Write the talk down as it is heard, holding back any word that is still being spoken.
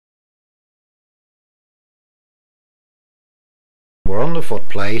on the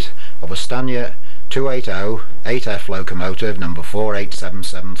footplate of a Stanier 280 8F locomotive number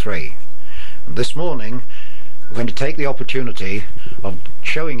 48773. And this morning we're going to take the opportunity of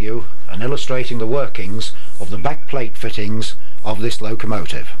showing you and illustrating the workings of the back plate fittings of this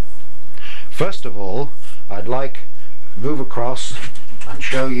locomotive. First of all, I'd like to move across and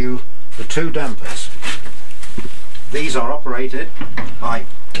show you the two dampers. These are operated by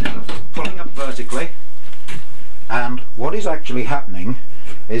pulling up vertically, and what is actually happening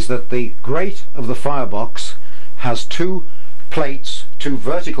is that the grate of the firebox has two plates, two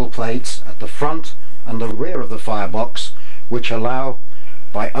vertical plates at the front and the rear of the firebox, which allow,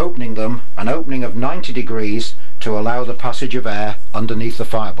 by opening them, an opening of 90 degrees to allow the passage of air underneath the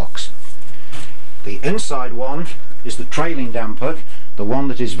firebox. The inside one is the trailing damper, the one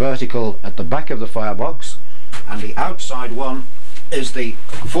that is vertical at the back of the firebox, and the outside one is the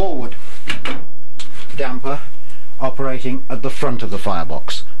forward damper operating at the front of the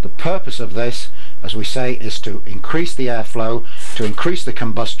firebox. The purpose of this, as we say, is to increase the airflow, to increase the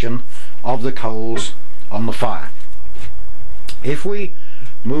combustion of the coals on the fire. If we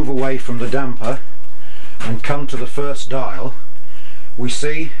move away from the damper and come to the first dial, we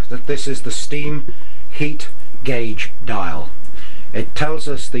see that this is the steam heat gauge dial. It tells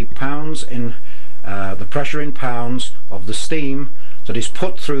us the pounds in the pressure in pounds of the steam that is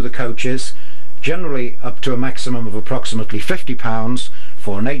put through the coaches, generally up to a maximum of approximately 50 pounds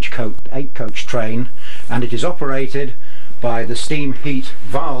for an 8-coach train, and it is operated by the steam heat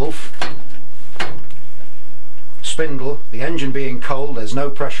valve spindle. The engine being cold, there's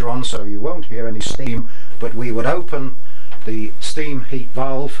no pressure on, so you won't hear any steam, but we would open the steam heat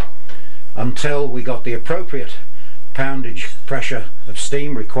valve until we got the appropriate poundage pressure of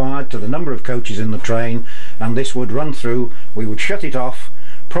steam required to the number of coaches in the train, and this would run through. We would shut it off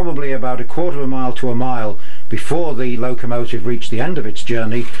probably about a quarter of a mile to a mile before the locomotive reached the end of its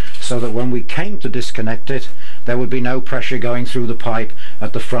journey, so that when we came to disconnect it, there would be no pressure going through the pipe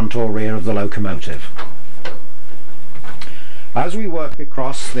at the front or rear of the locomotive. As we work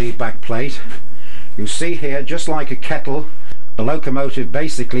across the back plate, you see here, just like a kettle, the locomotive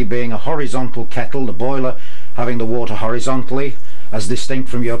basically being a horizontal kettle, the boiler having the water horizontally, as distinct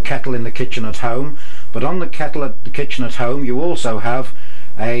from your kettle in the kitchen at home. But on the kettle at the kitchen at home, you also have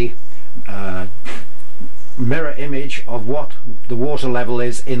a mirror image of what the water level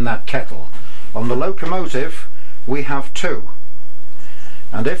is in that kettle. On the locomotive we have two,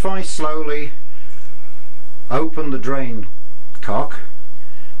 and if I slowly open the drain cock,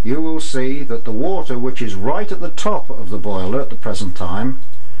 you will see that the water, which is right at the top of the boiler at the present time,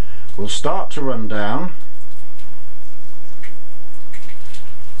 will start to run down,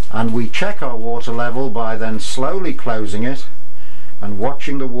 and we check our water level by then slowly closing it and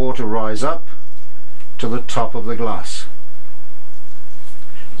watching the water rise up to the top of the glass.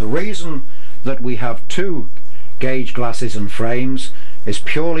 The reason that we have two gauge glasses and frames is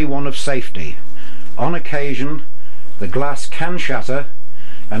purely one of safety. On occasion the glass can shatter,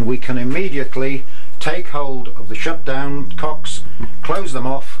 and we can immediately take hold of the shutdown cocks, close them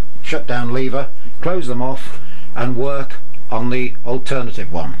off, shutdown lever, close them off, and work on the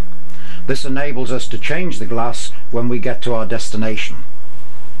alternative one. This enables us to change the glass when we get to our destination.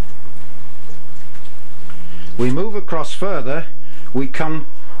 We move across further, we come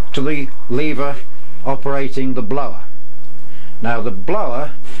to the lever operating the blower. Now the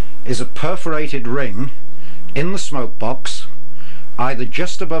blower is a perforated ring in the smoke box, either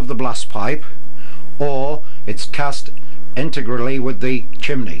just above the blast pipe, or it's cast integrally with the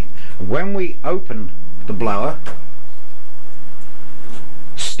chimney. When we open the blower,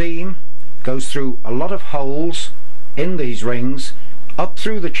 steam goes through a lot of holes in these rings, up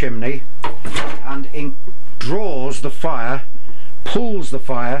through the chimney, and draws the fire, pulls the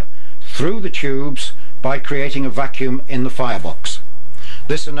fire through the tubes by creating a vacuum in the firebox.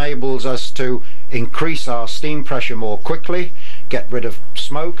 This enables us to increase our steam pressure more quickly, get rid of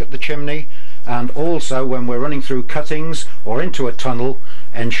smoke at the chimney, and also when we're running through cuttings or into a tunnel,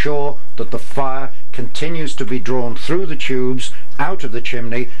 ensure that the fire continues to be drawn through the tubes out of the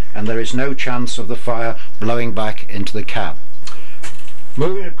chimney, and there is no chance of the fire blowing back into the cab.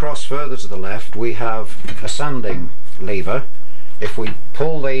 Moving across further to the left, we have a sanding lever. If we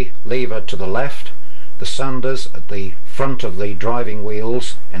pull the lever to the left, the sanders at the front of the driving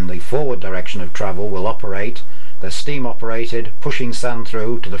wheels in the forward direction of travel will operate. They're steam operated, pushing sand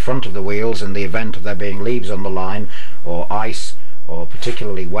through to the front of the wheels in the event of there being leaves on the line or ice or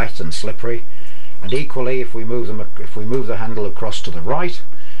particularly wet and slippery. And equally, if we move the handle across to the right,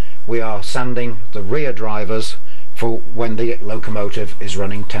 we are sanding the rear drivers for when the locomotive is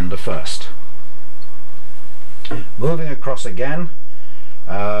running tender first. Moving across again,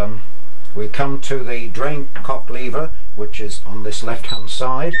 we come to the drain cock lever, which is on this left hand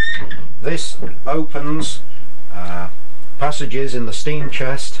side. This opens passages in the steam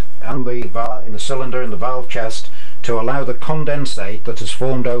chest and in the cylinder in the valve chest to allow the condensate that has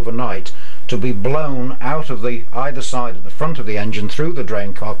formed overnight to be blown out of the either side at the front of the engine through the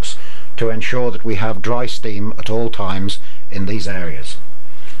drain cocks to ensure that we have dry steam at all times in these areas.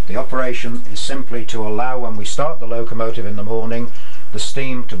 The operation is simply to allow, when we start the locomotive in the morning, the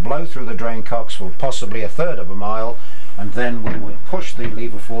steam to blow through the drain cocks for possibly a third of a mile, and then we would push the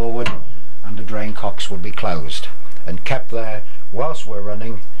lever forward and the drain cocks would be closed and kept there whilst we're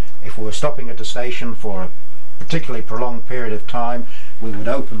running. If we were stopping at a station for a particularly prolonged period of time, we would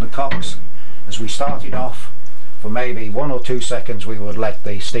open the cocks. As we started off, for maybe 1 or 2 seconds we would let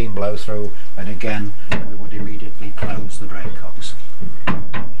the steam blow through, and again we would immediately close the drain cocks.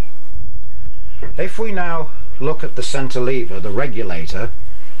 If we now look at the centre lever, the regulator,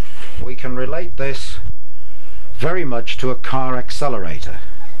 we can relate this very much to a car accelerator.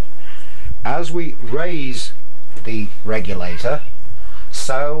 As we raise the regulator,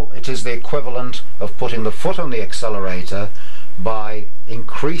 so it is the equivalent of putting the foot on the accelerator by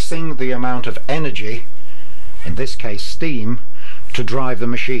increasing the amount of energy, in this case steam, to drive the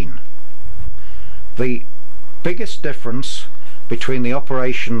machine. The biggest difference between the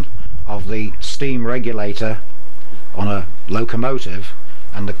operation of the steam regulator on a locomotive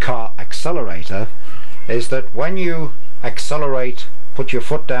and the car accelerator is that when you accelerate, put your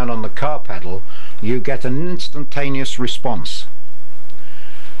foot down on the car pedal, you get an instantaneous response.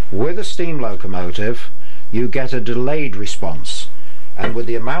 With a steam locomotive you get a delayed response, and with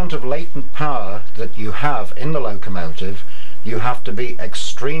the amount of latent power that you have in the locomotive, you have to be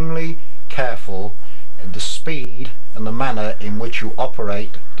extremely careful in the speed and the manner in which you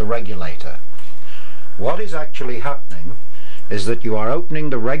operate the regulator. What is actually happening is that you are opening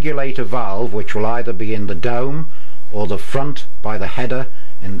the regulator valve, which will either be in the dome or the front by the header,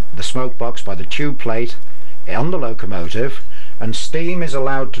 in the smoke box by the tube plate on the locomotive, and steam is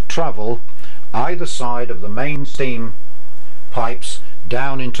allowed to travel either side of the main steam pipes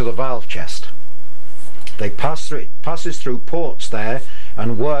down into the valve chest. They pass through, it passes through ports there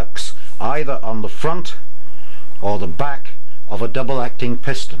and works either on the front or the back of a double acting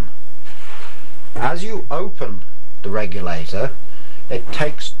piston. As you open the regulator, it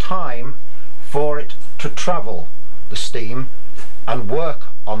takes time for it to travel the steam and work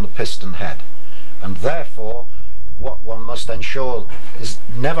on the piston head, and therefore what one must ensure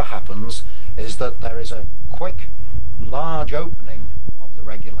never happens is that there is a quick large opening of the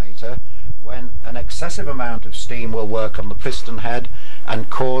regulator when an excessive amount of steam will work on the piston head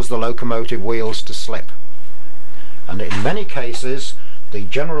and cause the locomotive wheels to slip. And in many cases the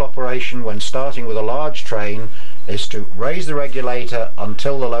general operation when starting with a large train is to raise the regulator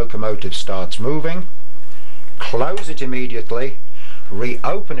until the locomotive starts moving, close it immediately,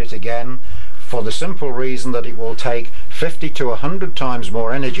 reopen it again, for the simple reason that it will take 50 to 100 times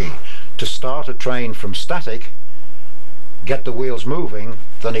more energy to start a train from static, get the wheels moving,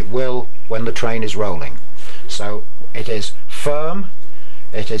 than it will when the train is rolling. So it is firm,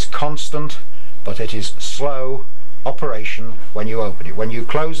 it is constant, but it is slow operation when you open it. When you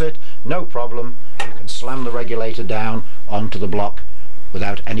close it, no problem, you can slam the regulator down onto the block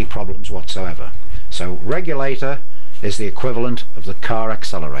without any problems whatsoever. So regulator is the equivalent of the car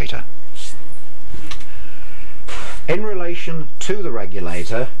accelerator. In relation to the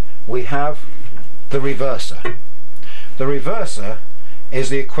regulator, we have the reverser. The reverser is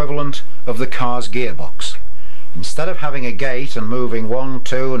the equivalent of the car's gearbox. Instead of having a gate and moving 1,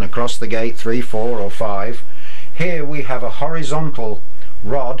 2 and across the gate 3, 4 or 5, here we have a horizontal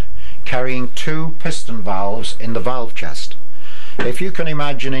rod carrying 2 piston valves in the valve chest. If you can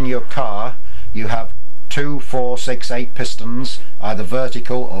imagine in your car you have 2, 4, 6, 8 pistons, either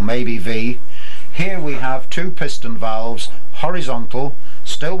vertical or maybe V. Here we have 2 piston valves, horizontal,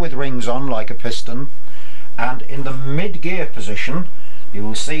 still with rings on like a piston, and in the mid-gear position you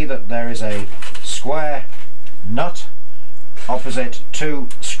will see that there is a square nut opposite 2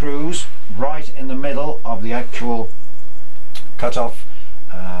 screws right in the middle of the actual cut-off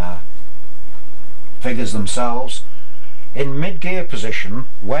figures themselves. In mid-gear position,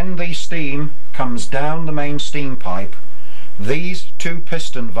 when the steam comes down the main steam pipe, these 2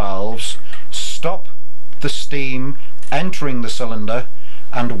 piston valves stop the steam entering the cylinder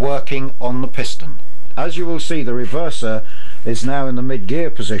and working on the piston. As you will see, the reverser is now in the mid-gear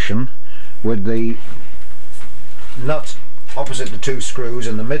position with the nut opposite the 2 screws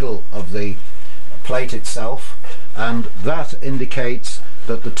in the middle of the plate itself, and that indicates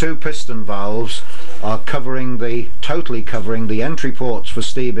that the two piston valves are totally covering the entry ports for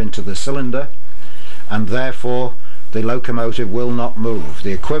steam into the cylinder, and therefore the locomotive will not move.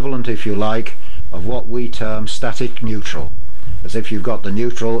 The equivalent, if you like, of what we term static neutral, as if you've got the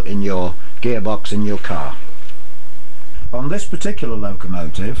neutral in your gearbox in your car. On this particular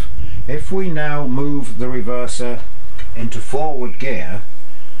locomotive, if we now move the reverser into forward gear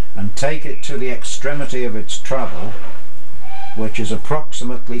and take it to the extremity of its travel, which is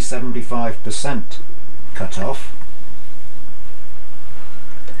approximately 75% cut off,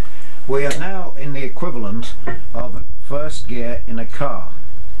 we are now in the equivalent of a first gear in a car.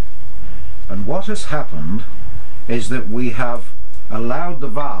 And what has happened is that we have allowed the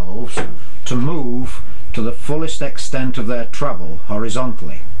valves to move to the fullest extent of their travel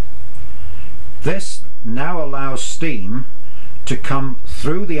horizontally. This now allows steam to come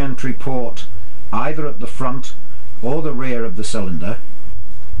through the entry port either at the front or the rear of the cylinder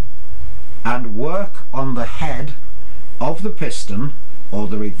and work on the head of the piston, or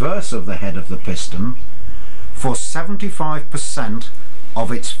the reverse of the head of the piston, for 75%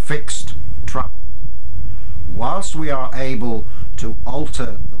 of its fixed travel. Whilst we are able to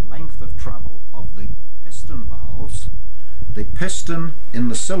alter the length of travel of the piston valves, the piston in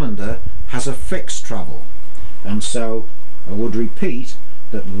the cylinder has a fixed travel, and so I would repeat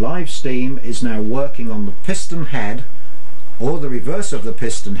that live steam is now working on the piston head, or the reverse of the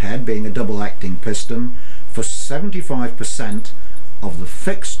piston head being a double acting piston, for 75% of the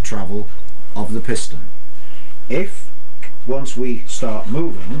fixed travel of the piston. If once we start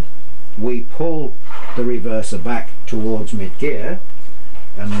moving we pull the reverser back towards mid-gear,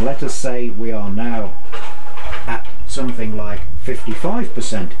 and let us say we are now at something like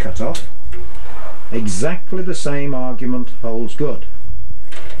 55% cut off, exactly the same argument holds good.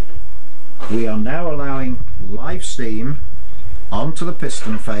 We are now allowing live steam onto the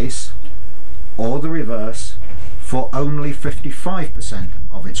piston face or the reverse for only 55%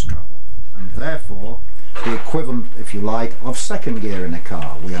 of its travel, and therefore the equivalent, if you like, of second gear in a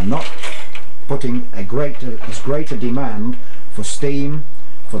car. We are not putting as great a demand for steam,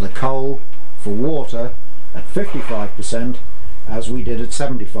 for the coal, for water at 55% as we did at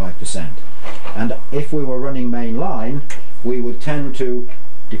 75%. And if we were running main line, we would tend to,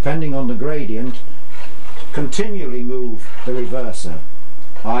 depending on the gradient, continually move the reverser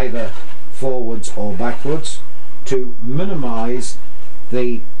either forwards or backwards to minimize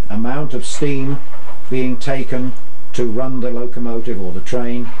the amount of steam being taken to run the locomotive or the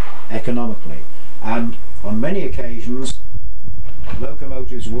train economically. And on many occasions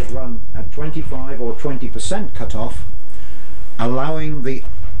locomotives would run at 25 or 20% cut off, allowing the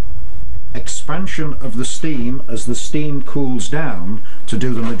expansion of the steam as the steam cools down to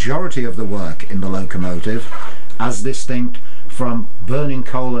do the majority of the work in the locomotive, as distinct from burning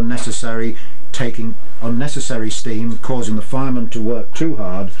coal unnecessary, taking unnecessary steam, causing the fireman to work too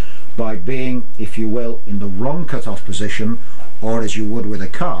hard by being, if you will, in the wrong cut-off position, or as you would with a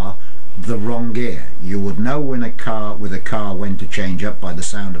car, the wrong gear. You would know with a car when to change up by the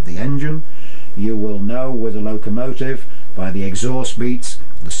sound of the engine. You will know with a locomotive by the exhaust beats,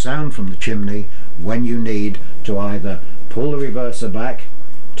 the sound from the chimney, when you need to either pull the reverser back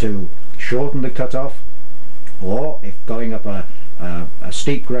to shorten the cut-off, or if going up a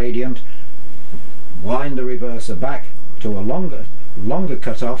steep gradient, wind the reverser back to a longer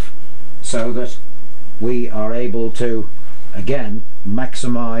cut-off, so that we are able to again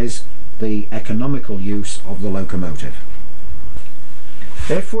maximize the economical use of the locomotive.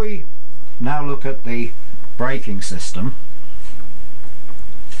 If we now look at the braking system,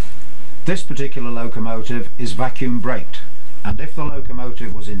 this particular locomotive is vacuum braked, and if the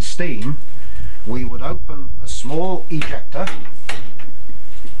locomotive was in steam, we would open a small ejector,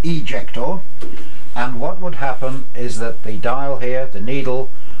 and what would happen is that the dial here, the needle,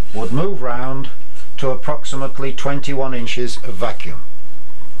 would move round to approximately 21 inches of vacuum.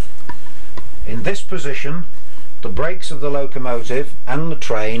 In this position, the brakes of the locomotive and the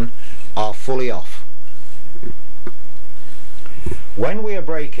train are fully off. When we are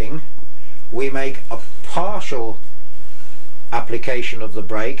braking, we make a partial application of the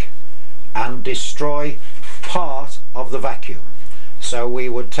brake and destroy part of the vacuum. So we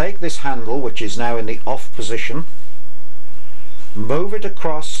would take this handle, which is now in the off position, move it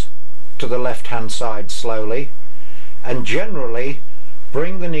across to the left hand side slowly, and generally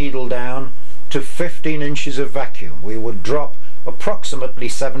bring the needle down to 15 inches of vacuum. We would drop approximately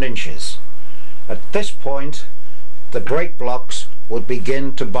 7 inches. At this point the brake blocks would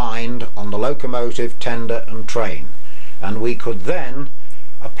begin to bind on the locomotive, tender and train, and we could then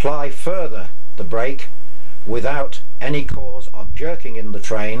apply further the brake without any cause of jerking in the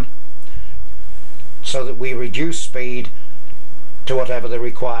train, so that we reduce speed to whatever the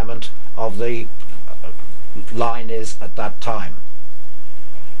requirement of the line is at that time.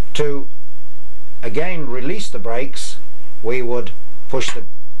 To again release the brakes, we would push the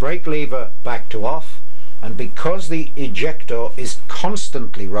brake lever back to off, and because the ejector is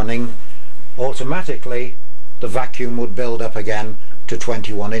constantly running, automatically the vacuum would build up again to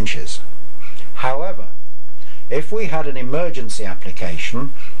 21 inches. However, if we had an emergency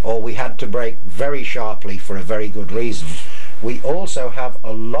application, or we had to brake very sharply for a very good reason, we also have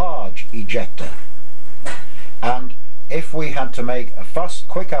a large ejector, and if we had to make a fast,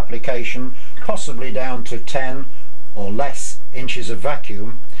 quick application, possibly down to 10 or less inches of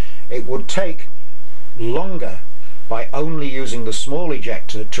vacuum, it would take longer by only using the small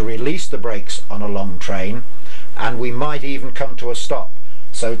ejector to release the brakes on a long train, and we might even come to a stop.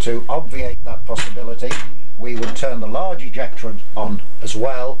 So to obviate that possibility, we would turn the large ejector on as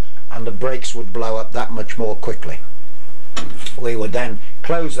well, and the brakes would blow up that much more quickly. We would then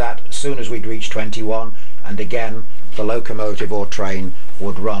close that as soon as we'd reach 21, and again the locomotive or train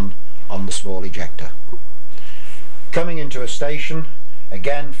would run on the small ejector. Coming into a station,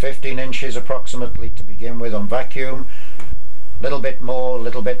 again 15 inches approximately to begin with on vacuum, a little bit more, a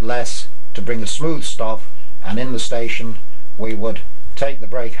little bit less to bring a smooth stop, and in the station we would take the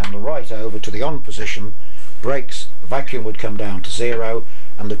brake handle right over to the on position, brakes, the vacuum would come down to 0,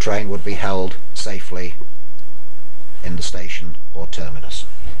 and the train would be held safely in the station or terminus.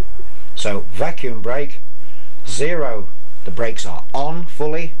 So vacuum brake, 0, the brakes are on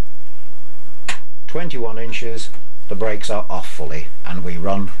fully, 21 inches, the brakes are off fully, and we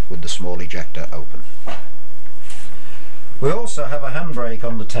run with the small ejector open. We also have a handbrake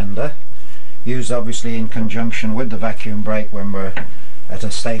on the tender, used obviously in conjunction with the vacuum brake when we're at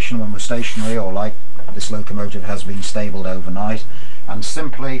a station, when we're stationary, or like this locomotive has been stabled overnight, and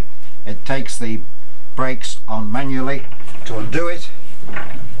simply it takes the brakes on manually. To undo it,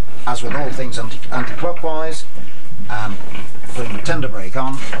 as with all things anti-clockwise, and putting the tender brake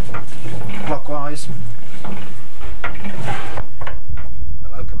on clockwise, the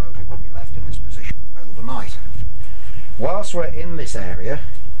locomotive will be left in this position overnight. Whilst we're in this area,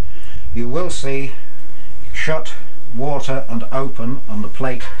 you will see shut, water and open on the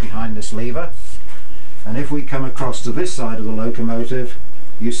plate behind this lever, and if we come across to this side of the locomotive,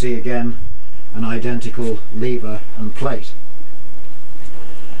 you see again an identical lever and plate.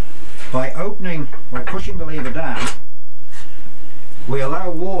 By pushing the lever down, we allow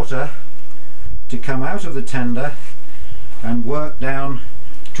water to come out of the tender and work down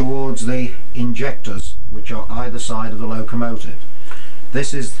towards the injectors, which are either side of the locomotive.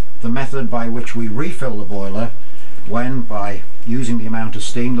 This is the method by which we refill the boiler when, by using the amount of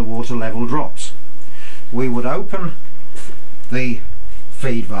steam, the water level drops. We would open the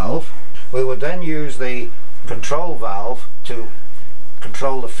feed valve. We would then use the control valve to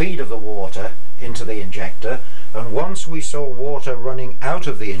control the feed of the water into the injector, and once we saw water running out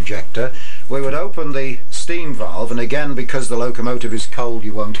of the injector, we would open the steam valve, and again, because the locomotive is cold,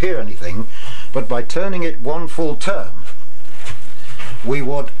 you won't hear anything, but by turning it one full turn, we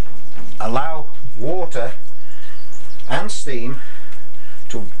would allow water and steam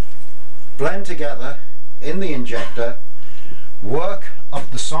to blend together in the injector, work up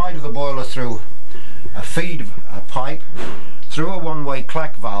the side of the boiler through a feed pipe, through a one-way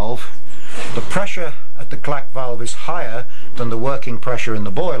clack valve. The pressure at the clack valve is higher than the working pressure in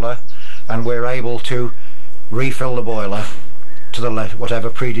the boiler, and we're able to refill the boiler to the whatever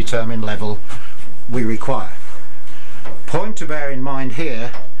predetermined level we require. Point to bear in mind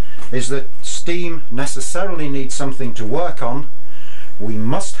here is that steam necessarily needs something to work on. We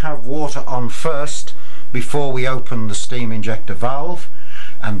must have water on first before we open the steam injector valve,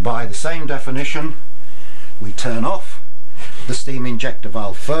 and by the same definition we turn off the steam injector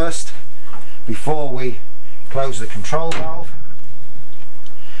valve first before we close the control valve.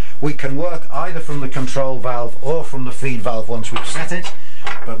 We can work either from the control valve or from the feed valve once we've set it,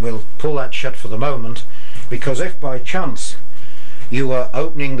 but we'll pull that shut for the moment, because if by chance you are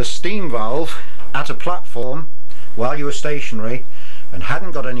opening the steam valve at a platform while you are stationary and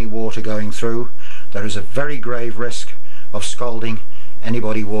hadn't got any water going through, there is a very grave risk of scalding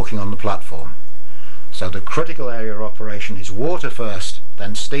anybody walking on the platform. So the critical area of operation is water first,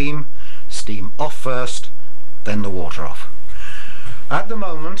 then steam, steam off first, then the water off. At the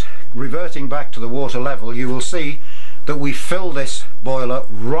moment, reverting back to the water level, you will see that we filled this boiler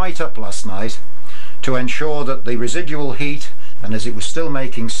right up last night to ensure that the residual heat, and as it was still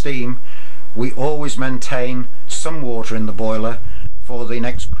making steam, we always maintain some water in the boiler for the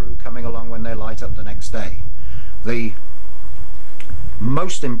next crew coming along when they light up the next day. the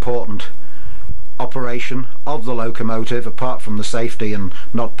most important operation of the locomotive, apart from the safety and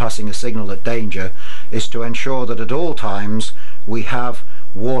not passing a signal at danger, is to ensure that at all times we have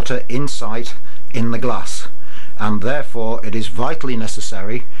water in sight in the glass, and therefore it is vitally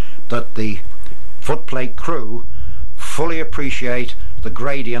necessary that the footplate crew fully appreciate the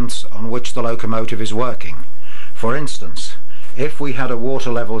gradients on which the locomotive is working. For instance, if we had a water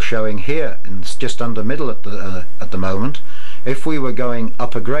level showing here, and it's just under middle at the moment, if we were going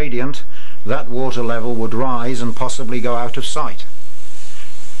up a gradient, that water level would rise and possibly go out of sight.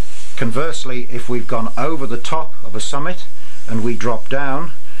 Conversely, if we've gone over the top of a summit and we drop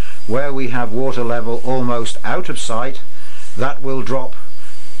down, where we have water level almost out of sight, that will drop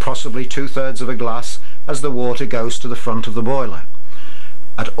possibly 2/3 of a glass as the water goes to the front of the boiler.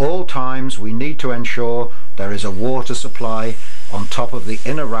 At all times we need to ensure there is a water supply on top of the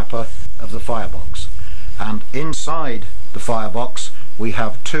inner wrapper of the firebox, and inside the firebox we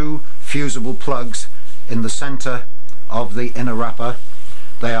have two fusible plugs in the center of the inner wrapper.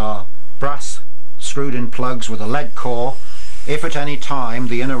 They are brass screwed in plugs with a lead core. If at any time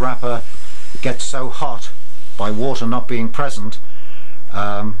the inner wrapper gets so hot by water not being present,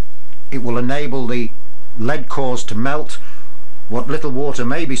 it will enable the lead cores to melt. What little water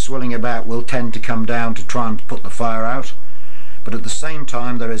may be swirling about will tend to come down to try and put the fire out, but at the same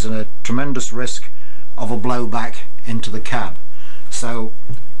time there is a tremendous risk of a blowback into the cab. So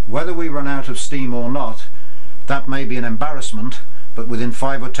whether we run out of steam or not, that may be an embarrassment, but within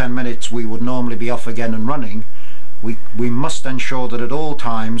 5 or 10 minutes we would normally be off again and running. We must ensure that at all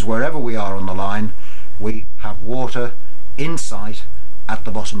times, wherever we are on the line, we have water in sight at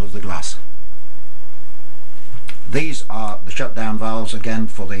the bottom of the glass. These are the shutdown valves, again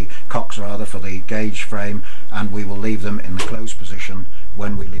for the cocks rather, for the gauge frame, and we will leave them in the closed position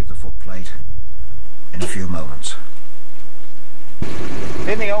when we leave the footplate in a few moments.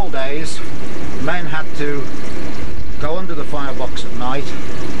 In the old days, men had to go under the firebox at night,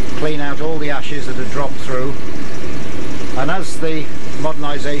 clean out all the ashes that had dropped through, and as the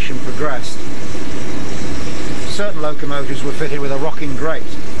modernisation progressed, certain locomotives were fitted with a rocking grate,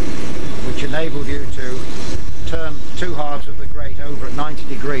 which enabled you to turn two halves of the grate over at 90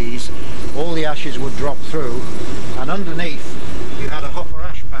 degrees, all the ashes would drop through, and underneath you had a hopper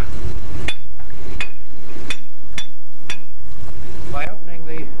ash pan. By opening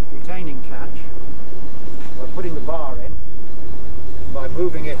the retaining catch, by putting the bar in, by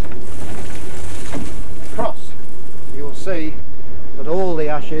moving it across, you will see that all the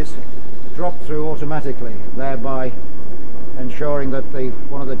ashes drop through automatically, thereby ensuring that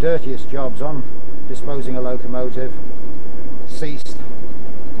one of the dirtiest jobs on disposing a locomotive ceased,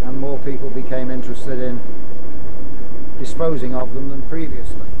 and more people became interested in disposing of them than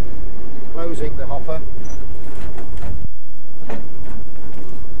previously. Closing the hopper,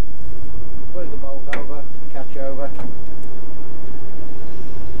 putting the bolt over, catch over,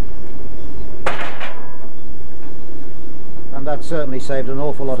 and that certainly saved an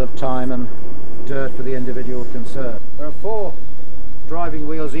awful lot of time and dirt for the individual concerned. There are 4 driving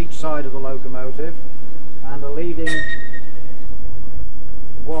wheels each side of the locomotive, and a leading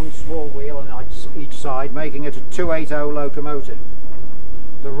one small wheel on each side, making it a 280 locomotive.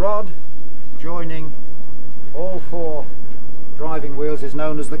 The rod joining all 4 driving wheels is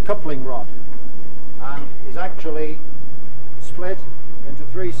known as the coupling rod, and is actually split into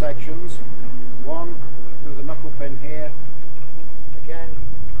 3 sections, one through the knuckle pin here, again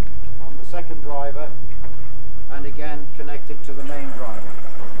on the second driver, and again connected to the main driver.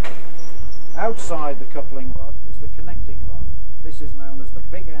 Outside the coupling rod is the connecting rod. This is known as the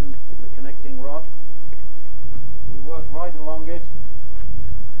big end of the connecting rod. We work right along it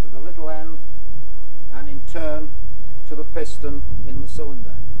to the little end, and in turn to the piston in the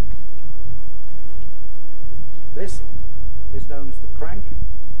cylinder. This is known as the crank,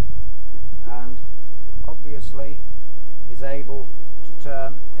 and obviously is able to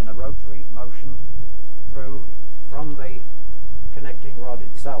turn in a rotary motion through from the connecting rod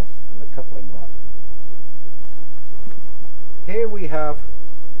itself and the coupling rod. Here we have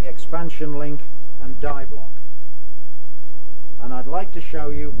the expansion link and die block, and I'd like to show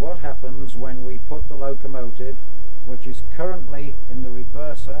you what happens when we put the locomotive, which is currently in the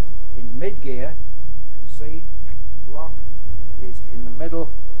reverser, in mid-gear. You can see the block is in the middle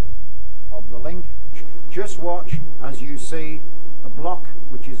of the link. Just watch as you see the block,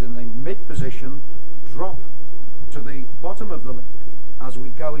 which is in the mid position, drop to the bottom of the link as we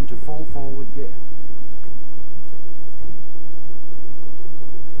go into full forward gear.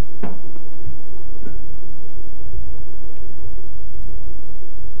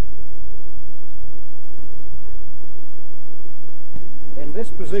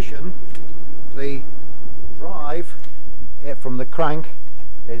 position the drive from the crank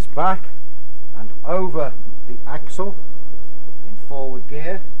is back and over the axle in forward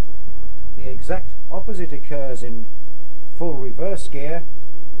gear. The exact opposite occurs in full reverse gear.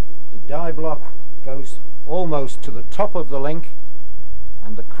 The die block goes almost to the top of the link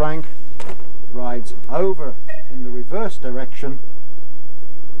and the crank rides over in the reverse direction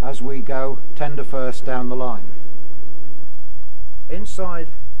as we go tender first down the line. Inside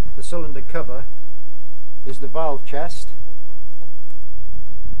the cylinder cover is the valve chest.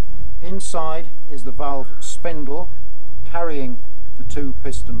 Inside is the valve spindle carrying the two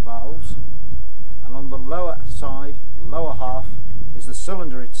piston valves, and on the lower side, lower half, is the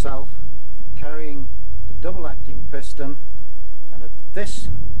cylinder itself carrying the double acting piston. And at this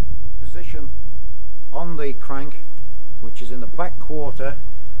position on the crank, which is in the back quarter,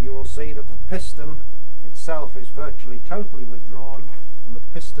 you will see that the piston itself is virtually totally withdrawn and the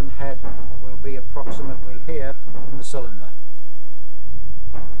piston head will be approximately here in the cylinder.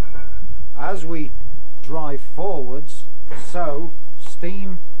 As we drive forwards, so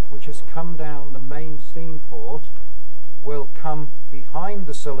steam which has come down the main steam port will come behind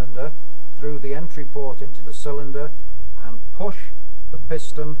the cylinder through the entry port into the cylinder and push the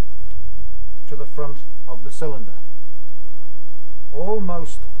piston to the front of the cylinder.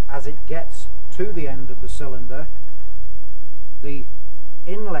 Almost as it gets to the end of the cylinder, the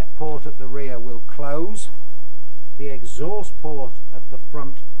inlet port at the rear will close, the exhaust port at the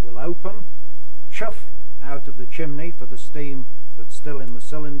front will open, chuff out of the chimney for the steam that's still in the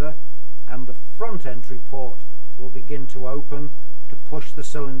cylinder, and the front entry port will begin to open to push the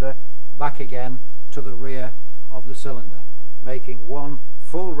cylinder back again to the rear of the cylinder, making one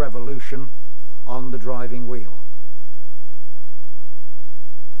full revolution on the driving wheel.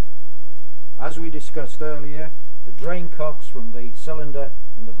 As we discussed earlier, the drain cocks from the cylinder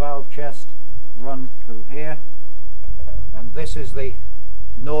and the valve chest run through here, and this is the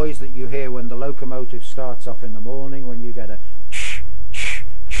noise that you hear when the locomotive starts up in the morning, when you get a sh sh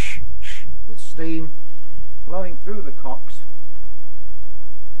sh sh with steam flowing through the cocks,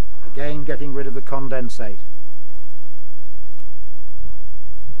 again getting rid of the condensate.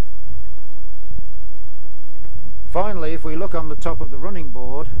 Finally, if we look on the top of the running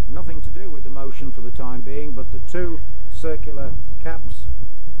board, nothing to do with the motion for the time being, but the two circular caps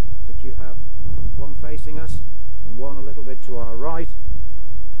that you have, one facing us and one a little bit to our right,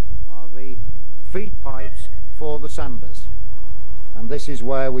 are the feed pipes for the sanders. And this is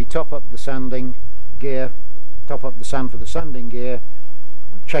where we top up the sanding gear, top up the sand for the sanding gear,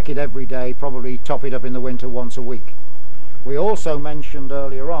 check it every day, probably top it up in the winter once a week. We also mentioned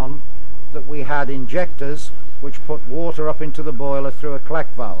earlier on that we had injectors which put water up into the boiler through a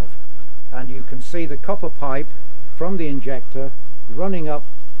clack valve, and you can see the copper pipe from the injector running up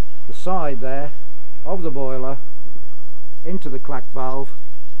the side there of the boiler into the clack valve,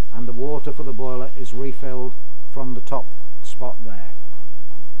 and the water for the boiler is refilled from the top spot there.